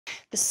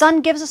The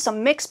sun gives us a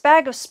mixed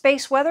bag of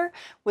space weather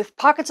with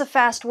pockets of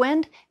fast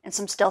wind and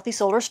some stealthy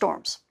solar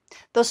storms.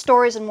 Those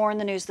stories and more in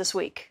the news this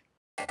week.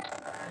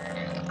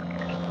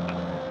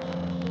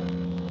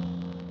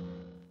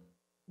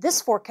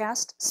 This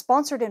forecast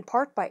sponsored in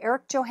part by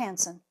Eric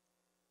Johansson.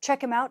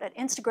 Check him out at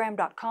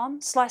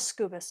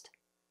instagram.com/scubist.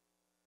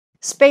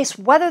 Space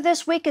weather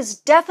this week is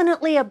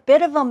definitely a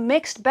bit of a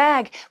mixed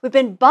bag. We've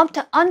been bumped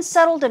to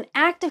unsettled and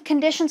active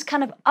conditions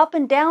kind of up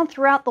and down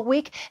throughout the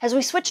week. As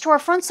we switch to our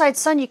front side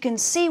sun, you can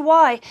see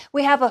why.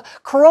 We have a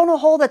coronal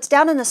hole that's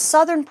down in the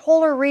southern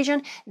polar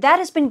region. That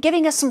has been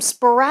giving us some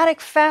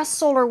sporadic fast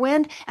solar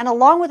wind, and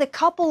along with a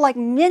couple like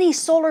mini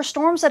solar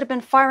storms that have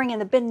been firing and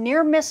have been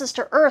near misses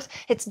to Earth,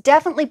 it's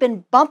definitely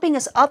been bumping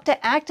us up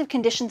to active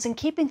conditions and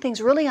keeping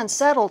things really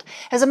unsettled.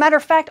 As a matter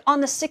of fact,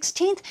 on the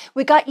 16th,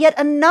 we got yet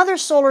another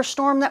solar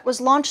storm that was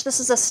launched.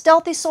 This is a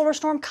stealthy solar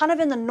storm kind of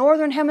in the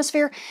northern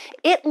hemisphere.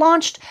 It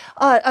launched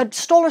a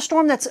solar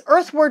storm that's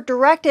earthward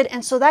directed,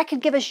 and so that could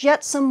give us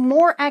yet some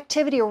more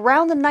activity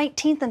around the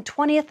 19th and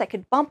 20th that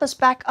could bump us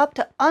back up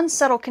to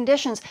unsettled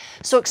conditions.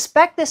 So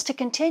expect this to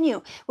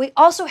continue. We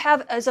also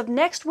have, as of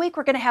next week,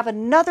 we're going to have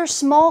another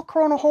small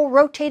coronal hole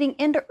rotating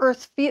into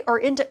Earth's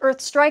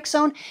strike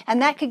zone, and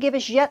that could give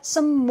us yet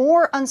some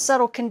more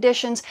unsettled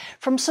conditions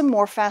from some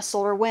more fast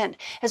solar wind.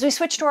 As we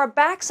switch to our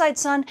backside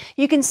sun,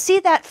 you can see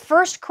that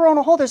first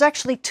coronal hole. There's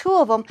actually two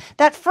of them.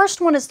 That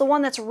first one is the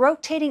one that's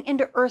rotating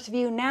into Earth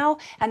view now,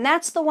 and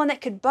that's the one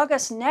that could bug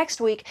us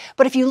next week.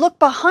 But if you look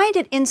behind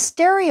it in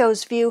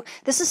stereo's view,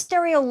 this is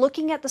stereo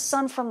looking at the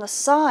sun from the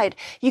side.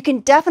 You can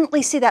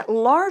definitely see that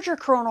larger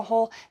coronal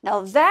hole. Now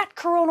that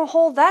coronal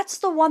hole, that's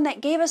the one that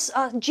gave us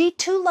a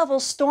G2 level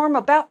storm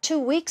about 2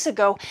 weeks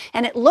ago,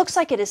 and it looks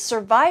like it has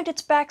survived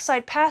its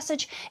backside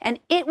passage, and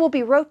it will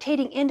be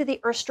rotating into the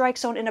Earth strike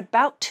zone in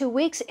about 2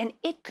 weeks, and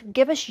it could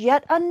give us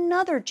yet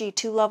another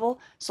G2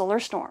 level solar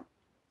storm.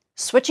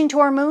 Switching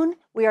to our moon,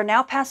 we are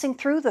now passing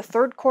through the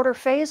third quarter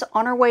phase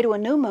on our way to a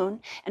new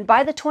moon, and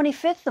by the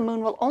 25th, the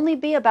moon will only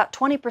be about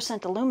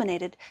 20%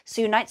 illuminated.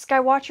 So you night sky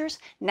watchers,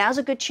 now's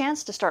a good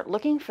chance to start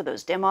looking for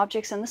those dim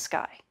objects in the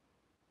sky.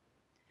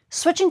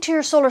 Switching to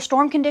your solar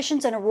storm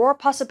conditions and aurora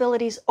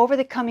possibilities over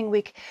the coming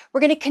week, we're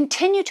going to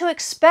continue to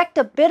expect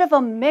a bit of a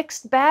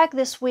mixed bag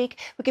this week.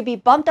 We could be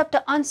bumped up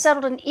to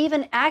unsettled and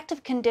even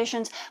active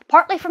conditions,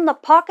 partly from the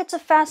pockets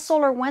of fast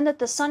solar wind that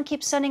the sun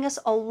keeps sending us,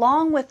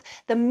 along with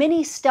the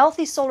mini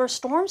stealthy solar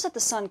storms that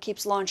the sun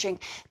keeps launching.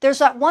 There's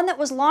that one that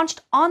was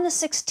launched on the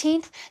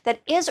 16th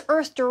that is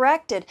Earth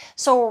directed.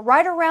 So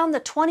right around the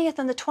 20th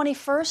and the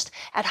 21st,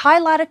 at high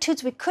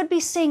latitudes, we could be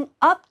seeing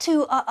up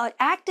to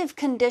active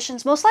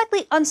conditions, most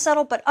likely unsettled,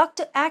 but up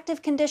to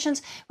active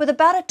conditions with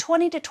about a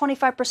 20 to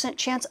 25%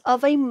 chance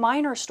of a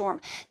minor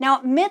storm. Now,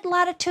 at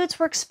mid-latitudes,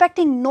 we're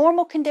expecting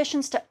normal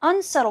conditions to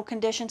unsettled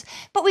conditions,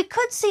 but we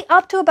could see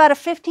up to about a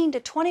 15 to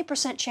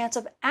 20% chance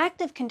of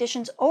active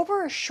conditions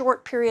over a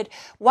short period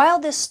while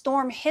this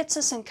storm hits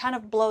us and kind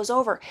of blows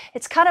over.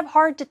 It's kind of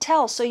hard to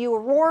tell, so you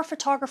aurora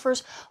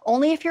photographers,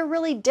 only if you're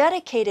really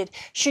dedicated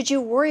should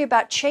you worry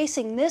about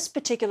chasing this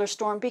particular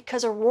storm,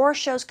 because aurora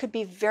shows could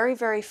be very,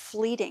 very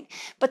fleeting.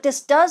 But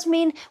this does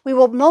mean we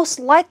will most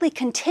likely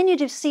continue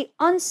to see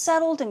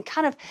unsettled and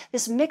kind of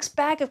this mixed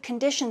bag of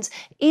conditions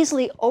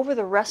easily over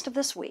the rest of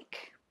this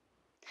week.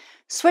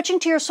 Switching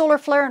to your solar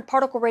flare and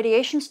particle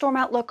radiation storm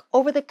outlook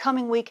over the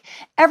coming week,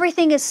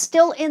 everything is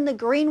still in the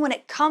green when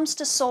it comes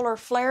to solar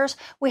flares.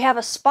 We have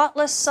a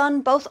spotless sun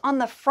both on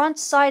the front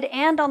side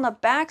and on the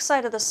back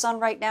side of the sun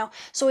right now,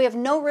 so we have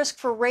no risk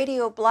for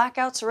radio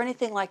blackouts or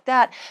anything like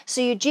that.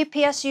 So you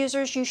GPS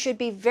users, you should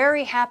be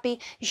very happy.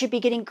 You should be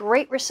getting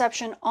great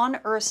reception on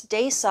Earth's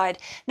day side.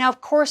 Now,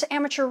 of course,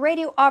 amateur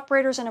radio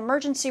operators and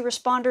emergency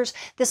responders,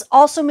 this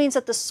also means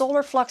that the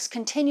solar flux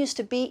continues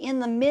to be in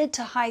the mid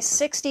to high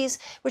 60s,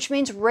 which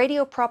means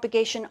radio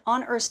propagation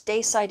on Earth's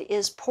day side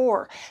is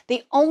poor.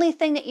 The only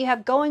thing that you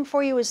have going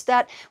for you is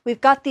that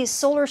we've got these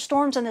solar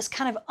storms and this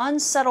kind of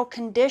unsettled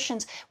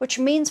conditions, which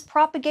means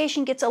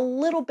propagation gets a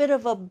little bit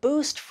of a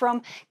boost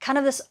from kind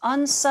of this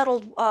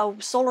unsettled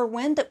solar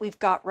wind that we've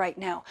got right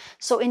now.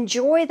 So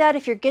enjoy that.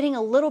 If you're getting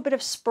a little bit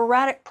of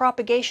sporadic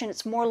propagation,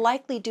 it's more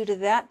likely due to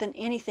that than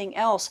anything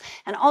else.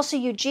 And also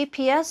you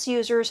GPS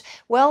users,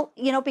 well,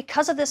 you know,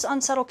 because of this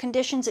unsettled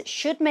conditions, it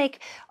should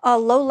make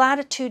low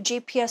latitude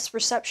GPS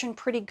reception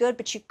pretty good,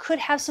 but you could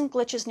have some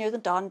glitches near the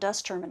dawn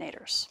dust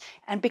terminators.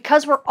 And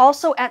because we're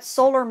also at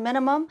solar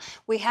minimum,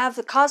 we have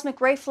the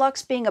cosmic ray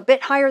flux being a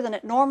bit higher than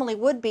it normally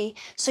would be.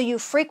 So you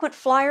frequent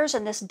flyers,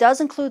 and this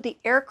does include the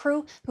air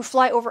crew who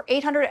fly over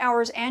 800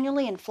 hours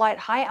annually and fly at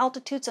high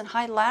altitudes and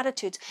high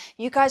latitudes,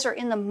 you guys are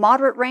in the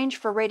moderate range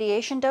for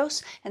radiation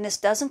dose, and this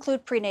does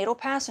include prenatal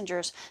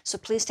passengers. So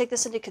please take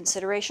this into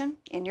consideration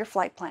in your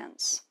flight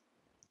plans.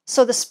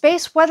 So the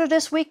space weather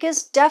this week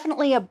is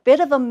definitely a bit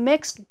of a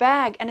mixed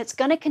bag, and it's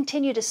going to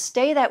continue to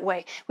stay that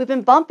way. We've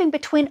been bumping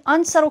between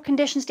unsettled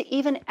conditions to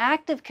even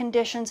active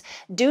conditions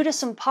due to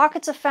some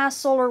pockets of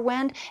fast solar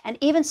wind and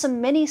even some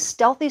mini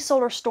stealthy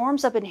solar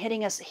storms have been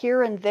hitting us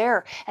here and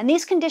there. And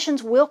these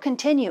conditions will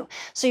continue.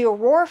 So your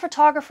aurora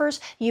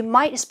photographers, you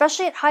might,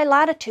 especially at high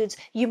latitudes,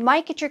 you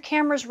might get your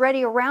cameras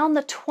ready around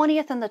the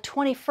 20th and the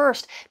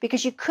 21st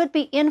because you could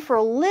be in for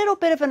a little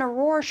bit of an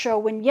aurora show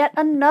when yet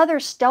another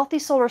stealthy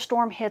solar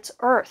storm hits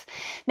Earth.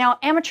 Now,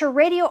 amateur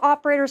radio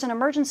operators and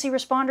emergency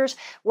responders,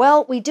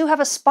 well, we do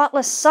have a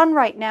spotless sun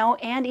right now,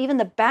 and even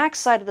the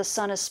backside of the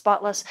sun is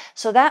spotless.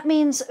 So that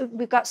means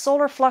we've got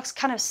solar flux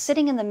kind of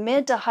sitting in the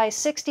mid to high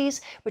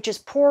 60s, which is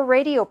poor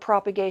radio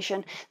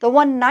propagation. The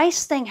one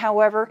nice thing,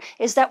 however,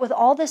 is that with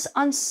all this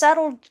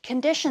unsettled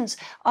conditions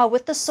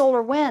with the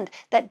solar wind,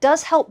 that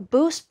does help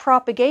boost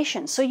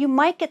propagation. So you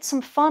might get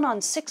some fun on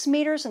 6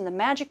 meters in the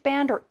magic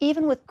band, or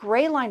even with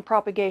gray line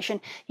propagation,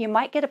 you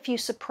might get a few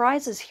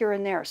surprises here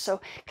and there.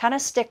 So kind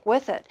of stick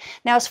with it.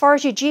 Now, as far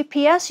as you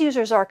GPS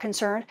users are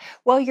concerned,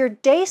 well, your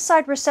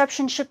dayside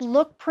reception should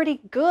look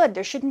pretty good.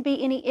 There shouldn't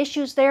be any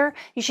issues there.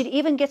 You should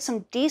even get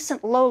some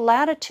decent low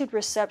latitude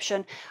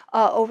reception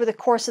over the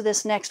course of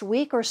this next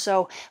week or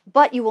so.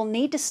 But you will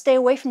need to stay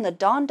away from the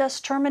dawn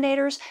dusk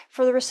terminators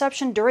for the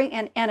reception during,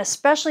 and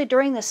especially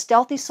during the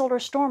stealthy solar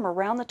storm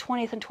around the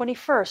 20th and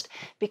 21st,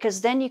 because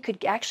then you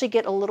could actually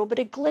get a little bit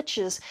of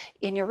glitches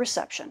in your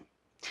reception.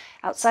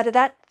 Outside of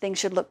that, things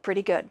should look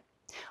pretty good.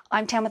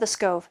 I'm Tamitha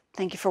Scove.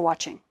 Thank you for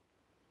watching.